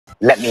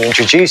Let me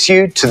introduce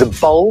you to the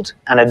bold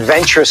and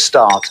adventurous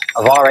start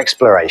of our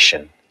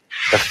exploration.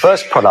 The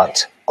first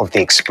product of the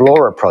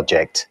Explorer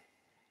project,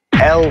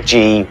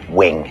 LG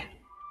Wing.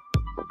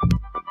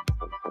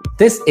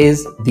 This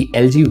is the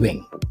LG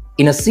Wing.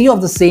 In a sea of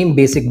the same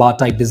basic bar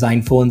type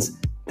design phones,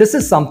 this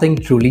is something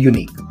truly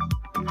unique.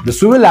 The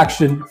swivel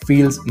action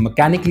feels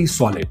mechanically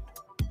solid.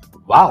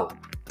 Wow,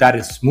 that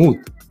is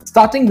smooth.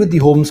 Starting with the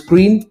home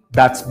screen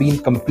that's been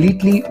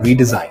completely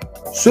redesigned.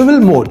 Swivel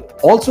mode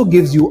also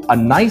gives you a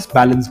nice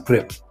balanced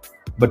grip.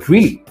 But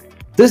really,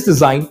 this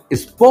design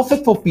is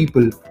perfect for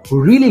people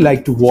who really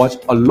like to watch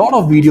a lot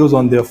of videos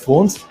on their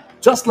phones,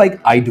 just like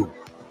I do.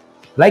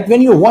 Like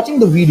when you're watching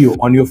the video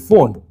on your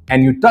phone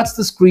and you touch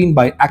the screen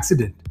by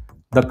accident,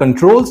 the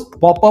controls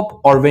pop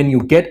up, or when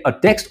you get a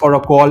text or a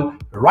call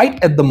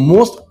right at the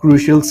most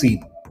crucial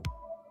scene.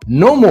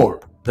 No more.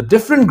 The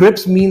different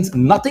grips means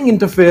nothing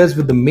interferes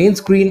with the main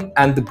screen,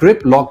 and the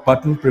grip lock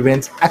button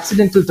prevents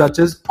accidental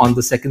touches on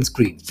the second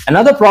screen.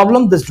 Another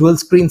problem this dual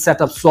screen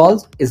setup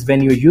solves is when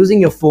you're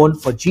using your phone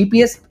for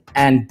GPS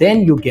and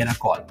then you get a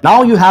call.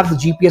 Now you have the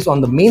GPS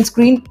on the main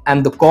screen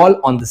and the call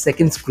on the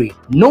second screen.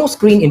 No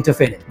screen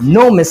interference,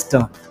 no missed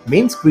turn.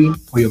 Main screen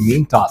for your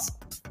main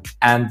task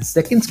and the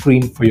second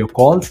screen for your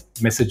calls,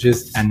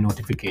 messages and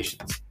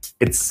notifications.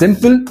 It's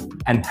simple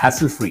and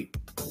hassle-free.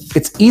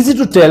 It's easy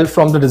to tell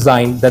from the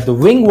design that the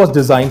Wing was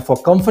designed for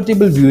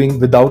comfortable viewing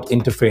without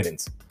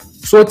interference.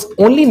 So it's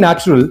only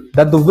natural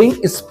that the Wing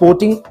is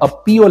sporting a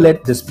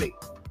POLED display.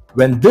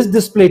 When this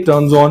display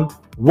turns on,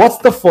 what's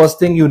the first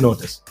thing you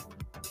notice?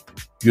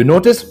 You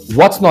notice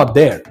what's not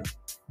there.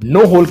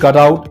 No hole cut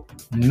out,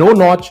 no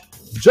notch,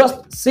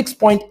 just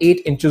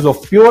 6.8 inches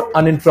of pure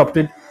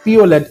uninterrupted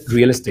POLED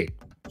real estate.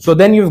 So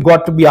then you've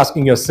got to be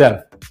asking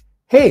yourself,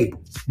 hey,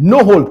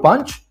 no hole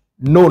punch?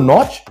 No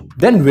notch?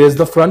 Then where's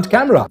the front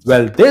camera?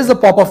 Well, there's a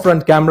pop-up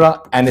front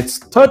camera and it's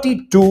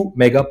 32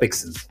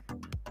 megapixels.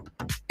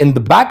 In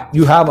the back,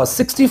 you have a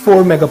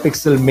 64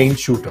 megapixel main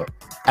shooter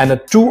and a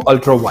 2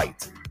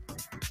 ultra-wides.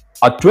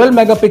 A 12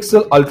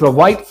 megapixel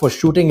ultra-wide for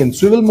shooting in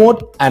swivel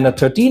mode and a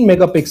 13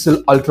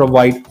 megapixel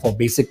ultra-wide for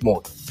basic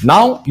mode.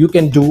 Now you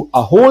can do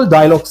a whole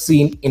dialogue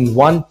scene in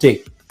one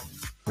take.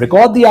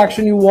 Record the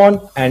action you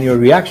want and your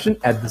reaction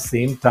at the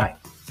same time.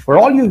 For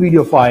all your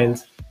video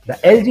files, the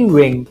LG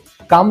Wing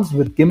comes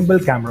with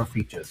gimbal camera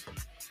features.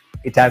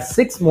 It has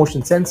 6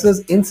 motion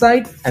sensors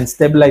inside and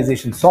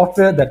stabilization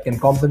software that can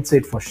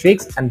compensate for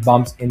shakes and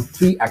bumps in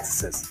 3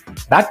 axes.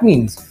 That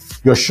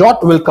means your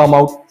shot will come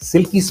out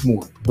silky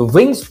smooth. The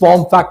Wing's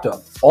form factor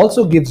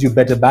also gives you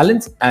better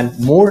balance and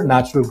more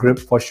natural grip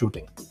for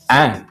shooting.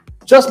 And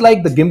just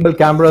like the gimbal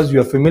cameras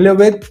you're familiar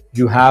with,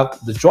 you have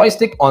the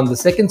joystick on the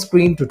second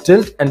screen to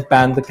tilt and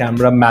pan the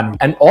camera manually.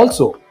 And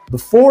also the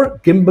 4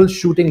 gimbal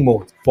shooting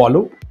modes: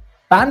 follow,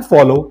 pan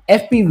follow,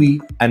 FPV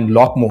and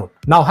lock mode.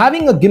 Now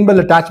having a gimbal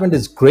attachment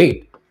is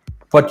great,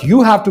 but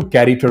you have to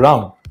carry it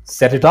around,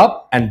 set it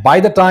up, and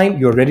by the time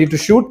you're ready to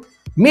shoot,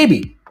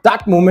 maybe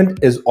that moment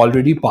is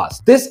already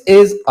past. This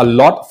is a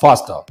lot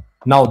faster.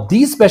 Now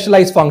these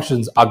specialized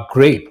functions are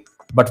great,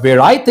 but where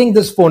I think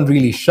this phone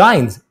really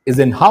shines is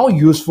in how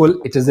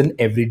useful it is in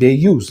everyday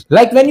use.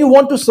 Like when you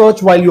want to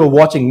search while you're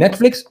watching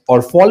Netflix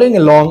or following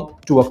along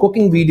to a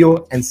cooking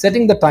video and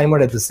setting the timer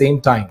at the same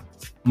time.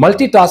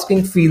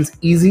 Multitasking feels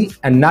easy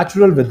and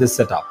natural with this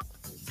setup.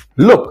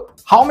 Look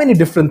how many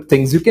different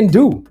things you can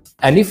do.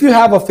 And if you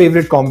have a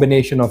favorite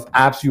combination of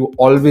apps you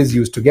always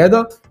use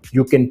together,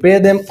 you can pair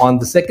them on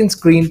the second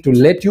screen to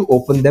let you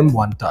open them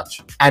one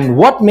touch. And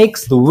what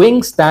makes the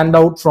Wing stand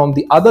out from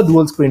the other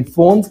dual screen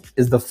phones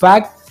is the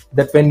fact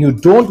that when you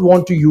don't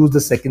want to use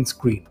the second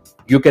screen,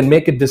 you can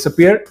make it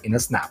disappear in a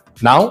snap.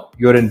 Now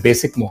you're in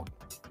basic mode.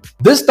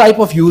 This type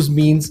of use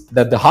means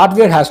that the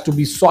hardware has to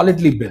be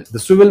solidly built. The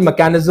swivel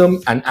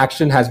mechanism and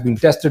action has been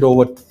tested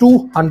over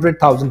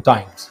 200,000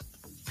 times.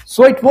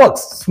 So it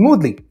works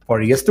smoothly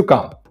for years to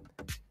come.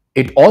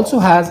 It also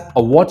has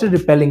a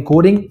water-repelling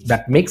coating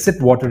that makes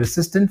it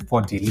water-resistant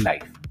for daily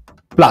life.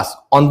 Plus,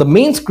 on the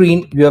main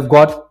screen, you have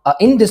got an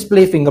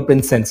in-display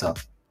fingerprint sensor.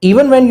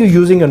 Even when you're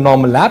using your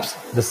normal apps,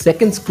 the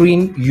second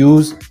screen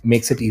use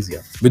makes it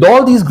easier. With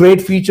all these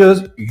great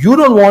features, you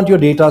don't want your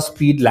data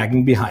speed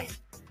lagging behind.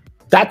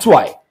 That's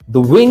why the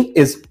Wing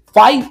is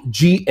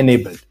 5G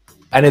enabled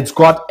and it's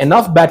got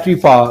enough battery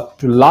power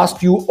to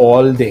last you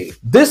all day.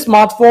 This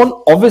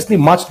smartphone, obviously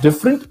much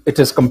different. It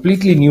is a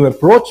completely new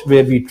approach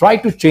where we try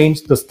to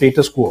change the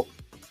status quo.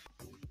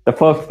 The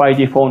first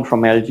 5G phone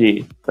from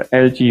LG, the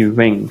LG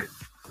Wing.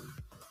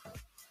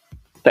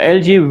 The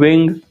LG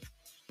Wing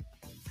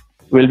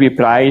will be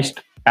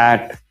priced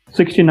at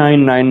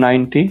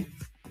 $69,990.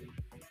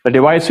 The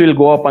device will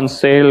go up on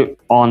sale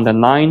on the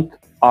 9th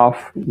of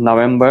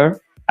November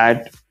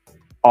at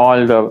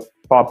all the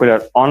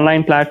popular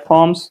online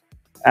platforms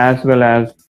as well as